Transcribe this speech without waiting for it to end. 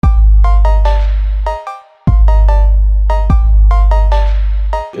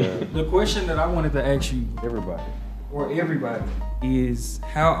question that I wanted to ask you, everybody, is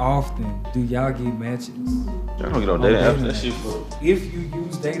how often do y'all get matches? Y'all don't get on dating apps. That shit for. If you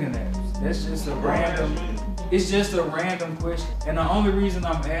use dating apps, that's just a random. It's just a random question, and the only reason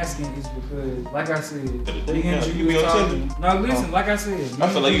I'm asking is because, like I said, me and you was talking. No, listen, like I said, I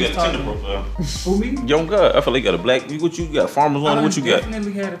feel like you got a Tinder profile. Who, me? Young God, I feel like you got a black. What you got? Farmers One. What you got?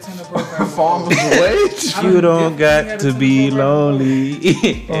 Definitely had a Tinder profile. Farmers What? You don't got to be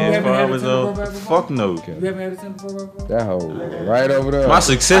lonely. And Farmers On. Fuck no. You haven't had a Tinder profile? That hoe right over there. My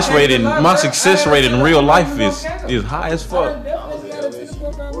success rate in real life is high as fuck.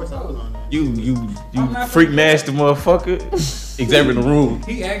 You freak nasty motherfucker. Xavier in the room.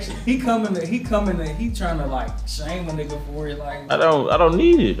 He trying to like shame a nigga for it. Like I don't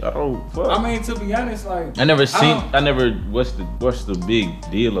need it. I don't fuck. I mean, to be honest, like what's the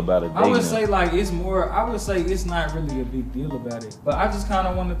big deal about it? I would say like it's more. I would say it's not really a big deal about it. But I just kind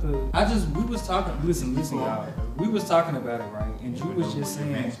of wanted to. We was talking. Listen, y'all. We was talking about it, right? And you was just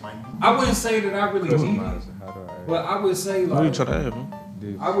saying. I wouldn't say that I really need it, but I would say like. What you trying to have, man?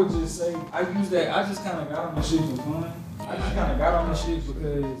 I would just say I use that. I just kind of got on the shit for fun. I just kind of got on the shit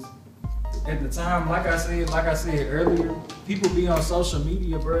because at the time, like I said earlier, people be on social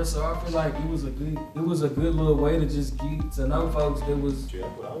media, bro. So I feel like it was a good little way to just get to know folks that was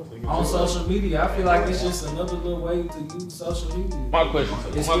on social media. I feel like it's just another little way to use social media. My question for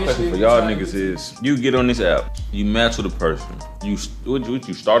y'all niggas is: you get on this app, you match with a person, you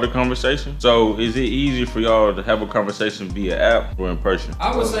start a conversation. So is it easier for y'all to have a conversation via app or in person?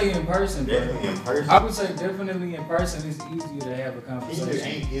 I would say in person, bro. Definitely in person. I would say definitely in person. It's easier to have a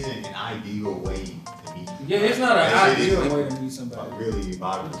conversation. Isn't an ideal way to meet. Yeah, it's not an ideal way to meet somebody. Really,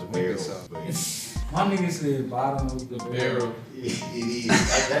 bottom of the barrel. My nigga said bottom of the barrel. It is.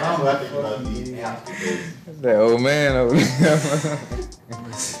 That's what I think about these apps because that old man over there.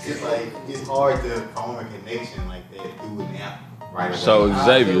 it's like it's hard to form a connection like that through an app. Right. So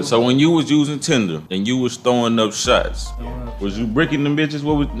Xavier, so when you was using Tinder and you was throwing up shots, was you bricking them bitches?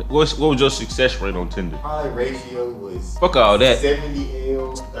 What was your success rate on Tinder? Probably ratio was fuck all that. 70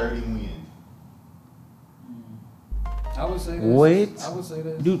 L, 30 wins. I would say that. Wait. I would say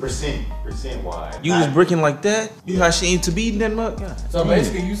that. Dude, percent wise. You was bricking like that? You how she ain't to be that much? So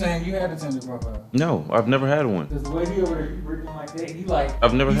basically, you saying you had a Tinder profile? No, I've never had one. Cause the way he over there, he bricking like that, he like.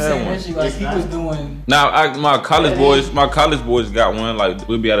 I've never had one. That shit like he was doing. Now, my college boys got one. Like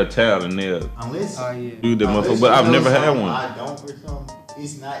we'll be out of town and they'll do the motherfucker. But I've never had one. I don't or something.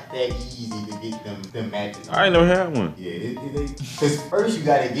 It's not that easy to get them matches. I ain't never had one. Yeah, because first you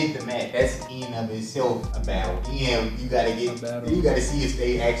gotta get the match. That's in of itself a battle. Then you gotta see if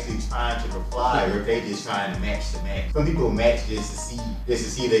they actually trying to reply or if they just trying to match the match. Some people match just to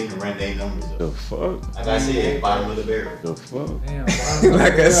see if they can run their numbers up. The fuck? Like I said, bottom of the barrel. The fuck? Damn,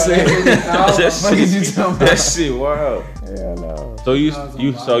 like I said, that shit wild. Yeah, no. So you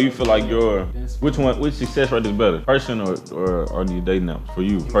feel like which success rate is better, person or the dating apps for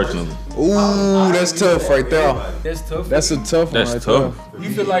you personally? Ooh, that's tough right there. That's tough. That's a tough one. That's tough. You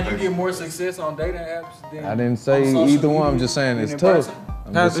feel like you get more success on dating apps than I didn't say either one. I'm just saying it's tough.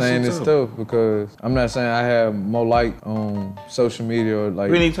 I'm just saying it's tough because I'm not saying I have more like on social media or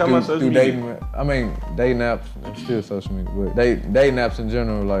like we ain't talking about social media. Dating. I mean dating apps. It's still social media, but dating apps in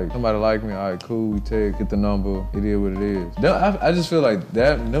general. Like somebody like me, all right, cool. We text, get the number. It is what it is. I just feel like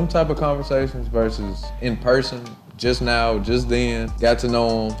them type of conversations versus in person. Just now, just then, got to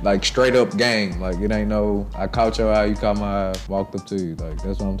know him, like straight up gang. Like it ain't no, I caught your eye, you caught my eye, walked up to you. Like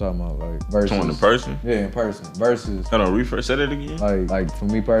that's what I'm talking about. Like versus in person? Yeah, in person. Versus hold on, rephrase, say that again. Like for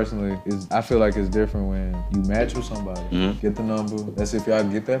me personally, I feel like it's different when you match with somebody, get the number. That's if y'all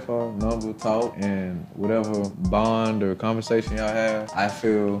get that far, number, talk, and whatever bond or conversation y'all have. I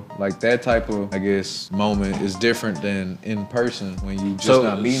feel like that type of, I guess, moment is different than in person when you just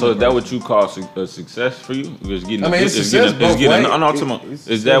not meeting. So is that what you call a success for you? Because getting Is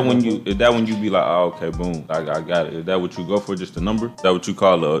that when you be like, oh, okay, boom, I got it. Is that what you go for, just a number? Is that what you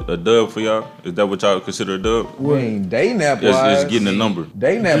call a dub for y'all? Is that what y'all consider a dub? I mean, dating app wise, it's getting a number.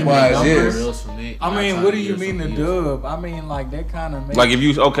 Dating app wise, yes. I mean, what do you mean the dub? I mean, like that kind of. Like if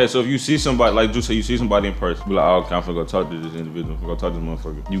you see somebody, like you say, you see somebody in person, be like, oh, okay, I'm gonna go talk to this individual, I'm gonna go talk to this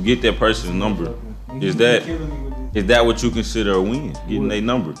motherfucker. You get that person's number. Is that what you consider a win? Getting their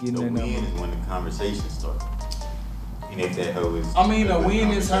number. The win is when the conversation starts. And if that hoe is. I mean, a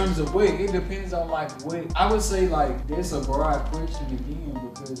win in terms of what? It depends on like what. I would say like that's a broad question again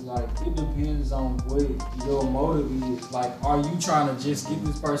because like it depends on what your motive is. Like, are you trying to just get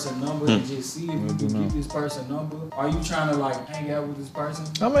this person number and just see if you can get this person number? Are you trying to like hang out with this person?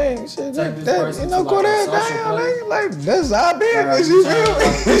 I mean, shit, Take this that person you know, to, go like, a there, social damn, place? like that's our business. you You trying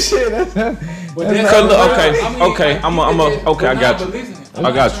feel me? Shit, that's But that's that's not- okay, okay, like, I got you.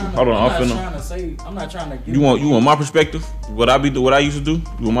 I got you. Hold on, I'm not trying to get You want my perspective? What I used to do?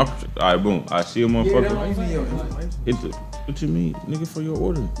 You want my perspective? All right, boom. I see a motherfucker. What you mean, nigga, for your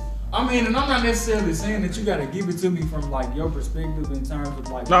order? I mean, and I'm not necessarily saying that you gotta give it to me from like your perspective in terms of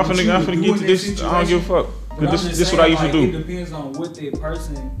like. No, I'm finna get to this. I don't give a fuck. This is what I used to do. It depends on what that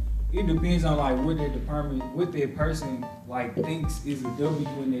person. It depends on like what that person like thinks is a W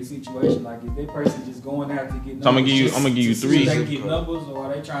in their situation. Like if that person just going out to get numbers. So I'm gonna give you three. They get numbers, or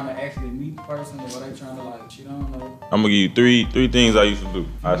are they trying to actually meet the person, or are they trying to like shit? I don't know. I'm gonna give you three things I used to do.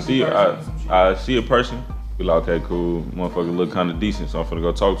 I see a person. Be like, okay, cool, motherfucker look kind of decent, so I'm finna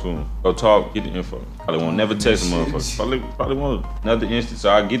go talk to him. Go talk, get the info. Probably won't never text a motherfucker. Probably won't. Another instance,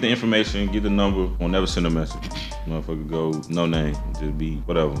 so I get the information, get the number, won't never send a message. Motherfucker go, no name, just be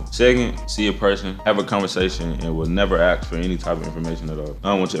whatever. Second, see a person, have a conversation, and will never ask for any type of information at all. I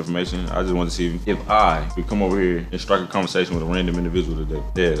don't want your information. I just want to see if I could come over here and strike a conversation with a random individual today.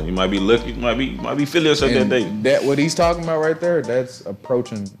 Yeah, you might be lucky, might be feeling yourself that day. That what he's talking about right there, that's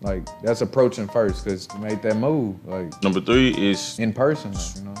approaching first, because you made that move. Like Number 3 is in person,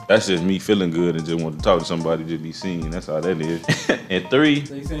 like, you know. That's just me feeling good and just want to talk to somebody, just be seen. That's all that is. And 3,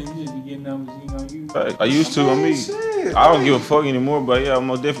 So you saying you just be getting numbers you gonna use? I used to. I don't give a fuck anymore, but yeah,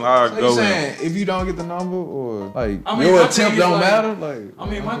 most definitely I'll So go. you saying if you don't get the number or like I mean, your my attempt thing is don't like- matter? Like I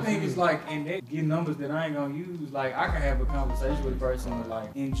mean, my thing is like, in that get numbers that I ain't gonna use. Like, I can have a conversation with a person and like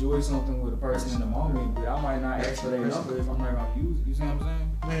enjoy something with a person in the moment, but I might not ask for their number if I'm not gonna use it. You see what I'm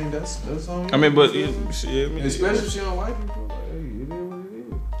saying? man, that's on you. I mean, but especially if she don't like you, bro. Like, hey, it is what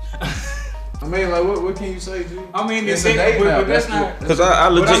it is. I mean, like, what can you say, G? I mean, It's a date but now. that's not. because I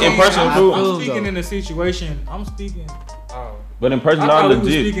But legit I mean, in person, I'm bro. speaking in a situation. I'm speaking. Oh. But in person, I I thought we were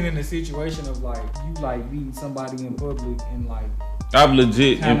legit. speaking in a situation of like you like meeting somebody in public and like. I've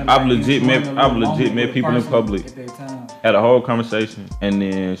legit kinda, met moment with people in person public. At that time. Had a whole conversation, and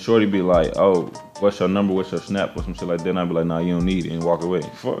then Shorty be like, "Oh, what's your number? What's your snap? Or some shit like that." And I be like, "Nah, you don't need it," and walk away.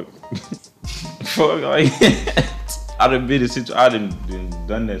 Fuck, fuck. Like, I done been in situation. I done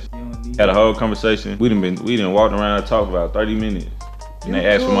done that. You don't need Had a whole conversation. We done walked around and talked about 30 minutes. And they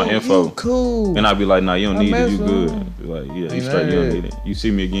asked for my info. Cool. And I be like, "Nah, you don't need it. You mess good." with Be like, yeah, you Ain't straight. You that don't it? need it. You see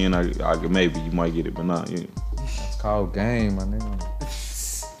me again, I maybe you might get it, but nah. Yeah. It's called game, my nigga.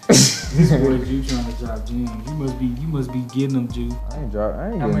 This boy Jew trying to drop gems. You must be getting them, Jew. I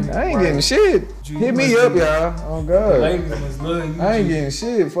ain't How many getting shit. Jew, Hit you me must up, be- y'all. Oh The God. ladies must love you. I ain't Jew. getting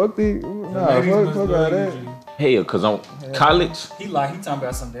shit. Fuck the The nah. ladies must Fuck all love that. you, Jew. Hell, cause I'm college. He talking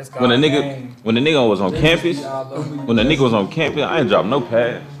about something that's When the called nigga game. was on They campus, just be all over you. when the nigga was on campus, I ain't dropped no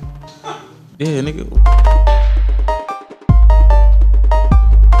pad. Yeah, nigga.